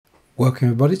Welcome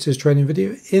everybody to this training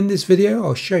video. In this video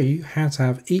I'll show you how to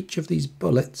have each of these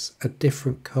bullets a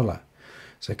different colour.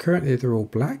 So currently they're all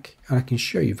black, and I can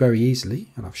show you very easily,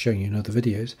 and I've shown you in other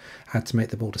videos, how to make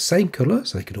them all the same colour,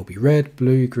 so they could all be red,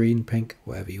 blue, green, pink,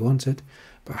 whatever you wanted.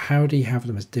 But how do you have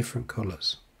them as different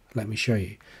colours? Let me show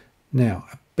you. Now,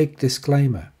 a big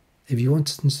disclaimer. If you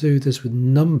wanted to do this with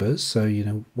numbers, so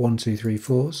 1, 2, 3,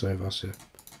 4, so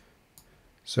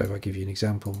if I give you an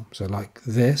example, so like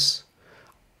this,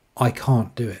 I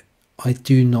can't do it. I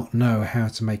do not know how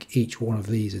to make each one of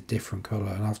these a different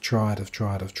colour, and I've tried.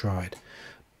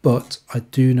 But I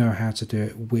do know how to do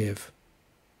it with.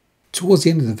 Towards the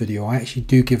end of the video, I actually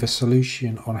do give a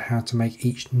solution on how to make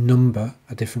each number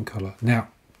a different colour. Now,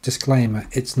 disclaimer,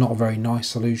 it's not a very nice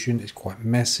solution. It's quite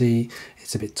messy.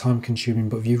 It's a bit time consuming,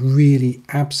 but if you really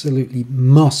absolutely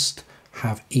must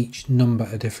have each number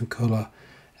a different colour,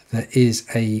 there is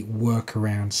a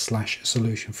workaround /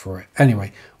 solution for it.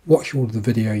 Anyway, watch all of the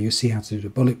video. You'll see how to do the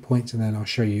bullet points, and then I'll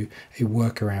show you a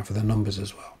workaround for the numbers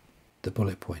as well, the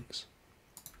bullet points.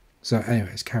 So anyway,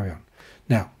 let's carry on.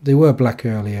 Now, they were black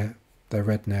earlier. They're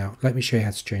red now. Let me show you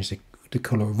how to change the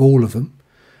colour of all of them.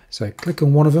 So click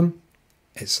on one of them.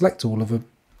 It selects all of them.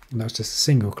 And that's just a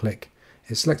single click.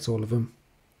 It selects all of them.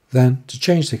 Then to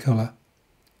change the colour,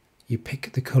 you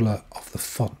pick the colour of the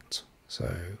font.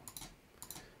 So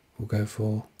we'll go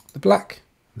for the black.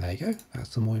 There you go.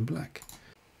 That's them all in black.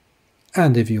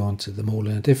 And if you wanted them all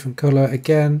in a different colour,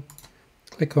 again,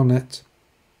 click on it.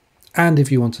 And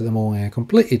if you wanted them all in a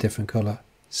completely different colour,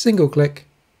 single click,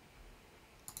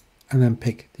 and then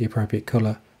pick the appropriate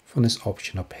colour from this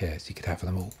option up here. So you could have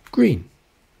them all green.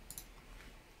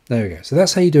 There we go. So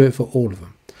that's how you do it for all of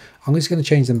them. I'm just going to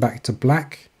change them back to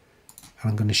black, and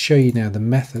I'm going to show you now the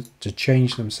method to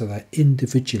change them so they're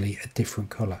individually a different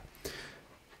colour.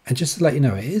 And just to let you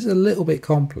know, it is a little bit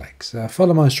complex.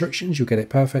 Follow my instructions, you'll get it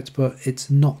perfect, but it's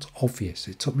not obvious.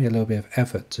 It took me a little bit of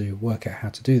effort to work out how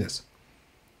to do this.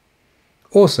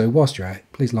 Also, whilst you're at it,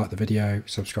 please like the video,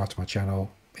 subscribe to my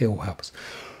channel, it all helps.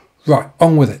 Right,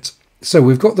 on with it. So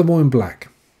we've got them all in black.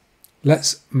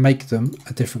 Let's make them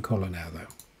a different colour now though.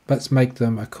 Let's make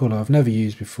them a colour I've never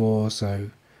used before,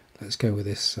 so let's go with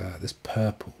this, this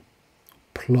purple,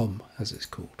 plum as it's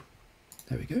called.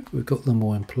 There we go, we've got them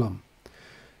all in plum.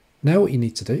 Now what you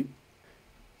need to do,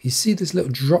 you see this little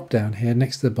drop down here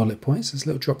next to the bullet points, this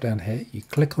little drop down here, you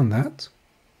click on that,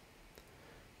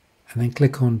 and then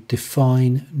click on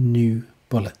Define New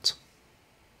Bullet.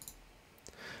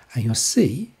 And you'll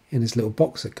see in this little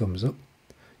box that comes up,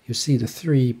 you'll see the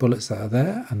 3 bullets that are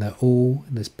there, and they're all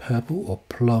in this purple or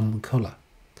plum colour.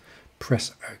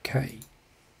 Press OK.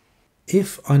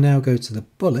 If I now go to the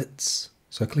bullets,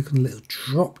 so I click on the little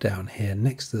drop down here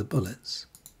next to the bullets,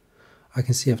 I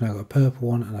can see I've now got a purple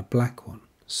one and a black one.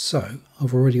 So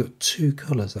I've already got 2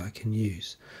 colours that I can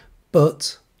use.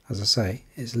 But, as I say,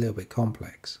 it's a little bit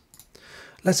complex.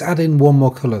 Let's add in one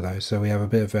more colour though, so we have a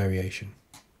bit of variation.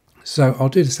 So I'll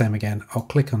do the same again. I'll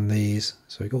click on these,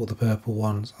 so we've got all the purple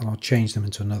ones, and I'll change them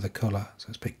into another colour. So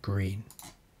let's pick green.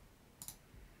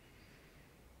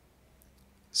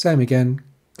 Same again,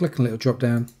 click on a little drop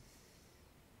down.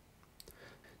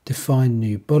 Define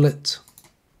new bullet.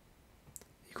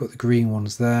 You've got the green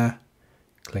ones there.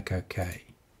 Click OK.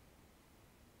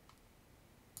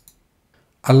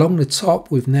 Along the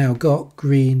top, we've now got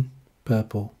green,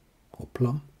 purple, or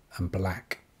plum, and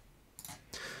black.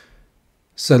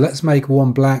 So let's make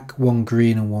one black, one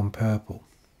green, and one purple.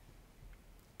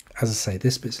 As I say,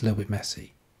 this bit's a little bit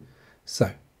messy.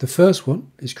 So the first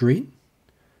one is green.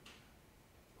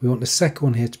 We want the second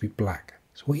one here to be black.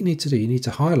 So what you need to do, you need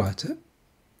to highlight it.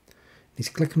 You need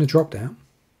to click on the drop down,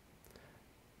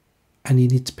 and you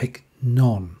need to pick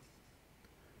none.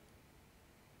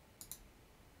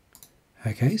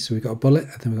 Okay, so we've got a bullet,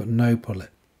 and then we've got no bullet.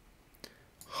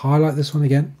 Highlight this one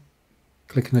again,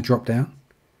 click on the drop down,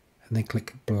 and then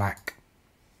click black.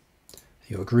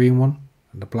 You've got a green one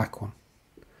and a black one.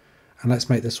 And let's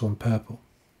make this one purple.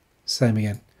 Same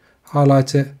again.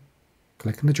 Highlight it,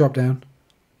 click on the drop down,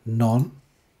 none.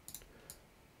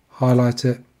 Highlight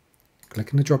it,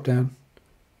 click on the drop down,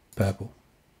 purple.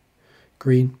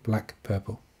 Green, black,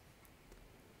 purple.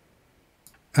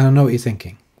 And I know what you're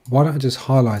thinking. Why don't I just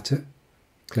highlight it,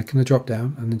 click on the drop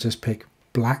down, and then just pick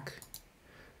black?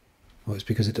 Well, it's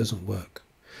because it doesn't work.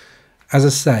 As I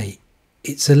say,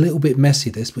 it's a little bit messy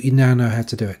this, but you now know how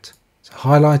to do it. So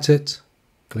highlight it,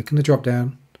 click on the drop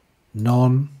down,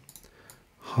 none,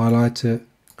 highlight it,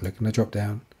 click on the drop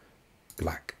down,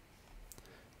 black.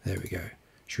 There we go.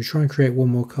 Should we try and create one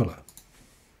more colour?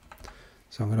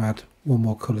 So I'm going to add one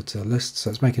more colour to the list. So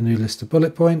let's make a new list of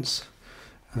bullet points.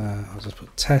 I'll just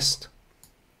put test.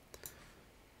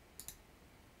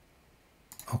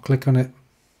 click on it,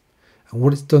 and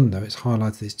what it's done though, it's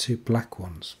highlighted these two black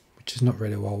ones, which is not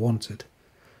really what I wanted,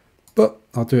 but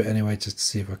I'll do it anyway just to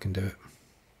see if I can do it.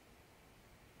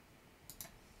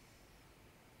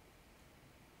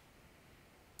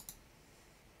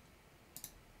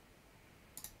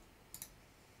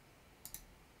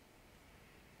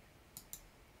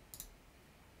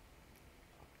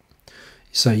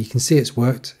 So you can see it's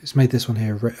worked. It's made this one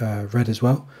here red as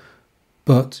well,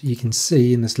 but you can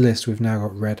see in this list we've now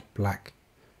got red, black,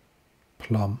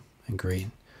 plum and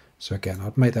green. So again,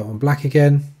 I'd make that one black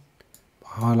again by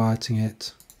highlighting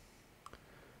it,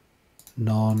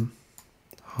 none,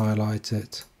 highlight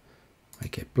it,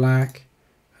 make it black,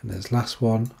 and there's last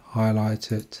one,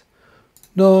 highlight it,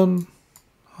 none,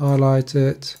 highlight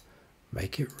it,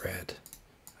 make it red.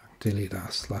 Delete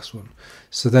that last one.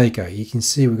 So there you go. You can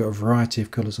see we've got a variety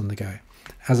of colours on the go.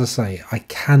 As I say, I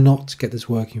cannot get this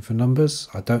working for numbers.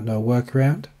 I don't know a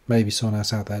workaround. Maybe someone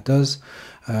else out there does,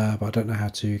 but I don't know how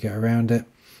to get around it.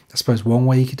 I suppose one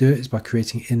way you could do it is by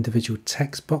creating individual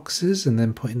text boxes and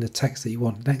then putting the text that you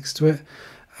want next to it.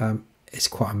 It's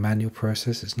quite a manual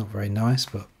process. It's not very nice,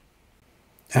 but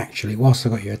actually, whilst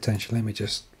I've got your attention, let me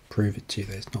just prove it to you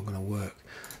that it's not going to work.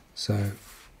 So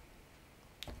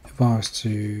if I was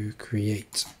to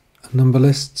create a number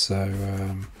list, so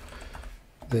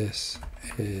this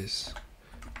is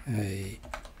a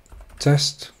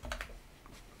test,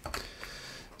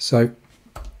 so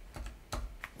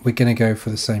we're going to go for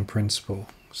the same principle.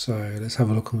 So let's have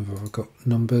a look on whether we've got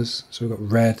numbers. So we've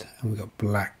got red and we've got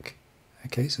black.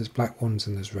 Okay, so there's black ones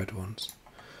and there's red ones.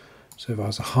 So if I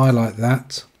was to highlight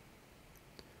that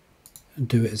and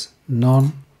do it as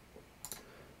none,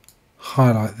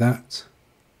 highlight that,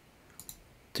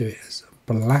 do it as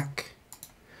black,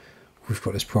 we've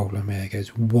got this problem here. It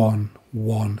goes 1,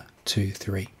 1, 2,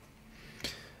 3.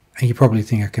 And you probably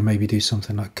think I can maybe do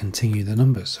something like continue the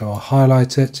numbers. So I'll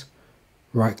highlight it,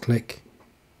 right click,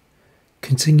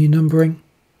 continue numbering,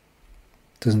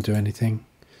 doesn't do anything.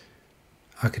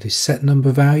 I could do set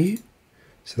number value,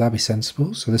 so that'd be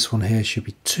sensible. So this one here should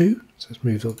be 2, so let's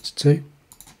move up to 2.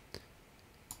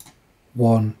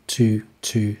 1, 2,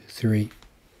 2, 3.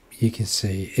 You can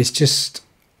see it's just,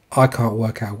 I can't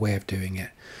work out a way of doing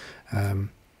it.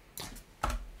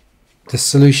 The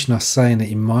solution I'm saying that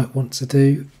you might want to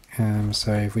do,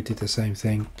 so if we did the same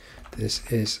thing, this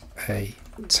is a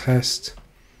test,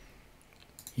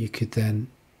 you could then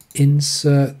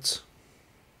insert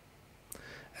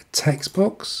a text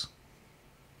box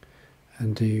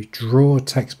and do draw a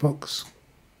text box,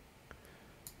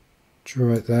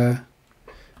 draw it there,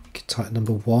 you could type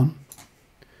number 1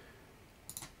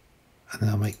 and then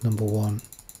I'll make number 1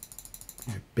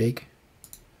 big.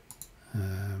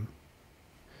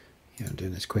 Yeah, I'm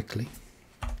doing this quickly.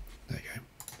 There you go.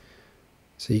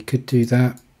 So you could do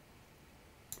that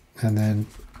and then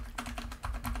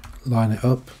line it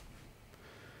up.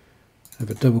 If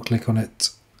I double click on it,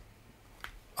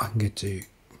 I can go to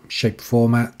shape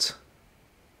format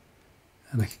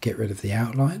and I could get rid of the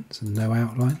outline, so no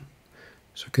outline.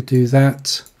 So I could do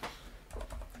that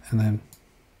and then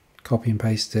copy and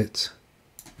paste it,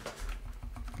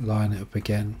 line it up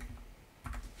again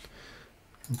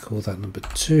and call that number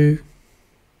 2,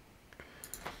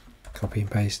 copy and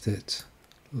paste it,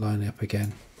 line it up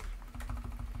again,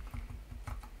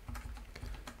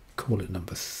 call it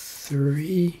number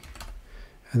 3,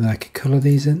 and then I can colour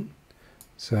these in.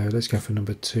 So let's go for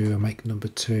number 2 and make number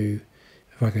 2,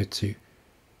 if I go to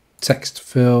text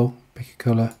fill, pick a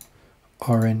colour,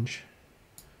 orange.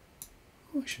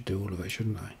 Oh, I should do all of it,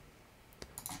 shouldn't I?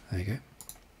 There you go.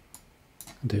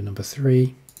 And do number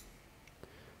 3,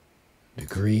 the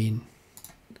green.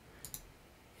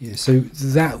 Yeah, so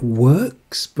that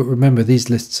works, but remember these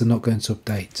lists are not going to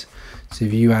update. So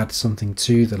if you add something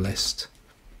to the list,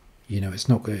 you know, it's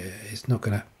not going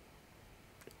to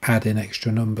add in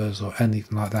extra numbers or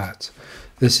anything like that.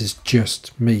 This is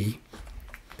just me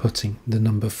putting the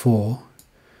number 4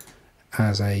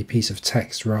 as a piece of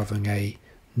text rather than a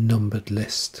numbered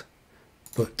list.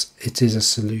 But it is a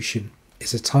solution.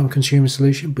 It's a time-consuming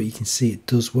solution, but you can see it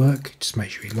does work. Just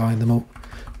make sure you line them up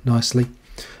nicely.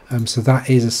 So that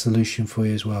is a solution for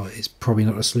you as well. It's probably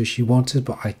not a solution you wanted,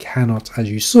 but I cannot, as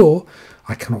you saw,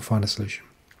 I cannot find a solution.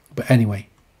 But anyway,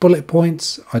 bullet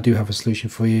points, I do have a solution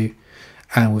for you.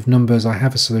 And with numbers, I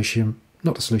have a solution.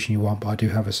 Not the solution you want, but I do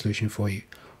have a solution for you.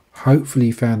 Hopefully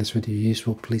you found this video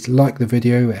useful. Please like the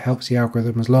video. It helps the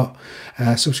algorithm a lot.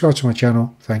 Subscribe to my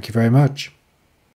channel. Thank you very much.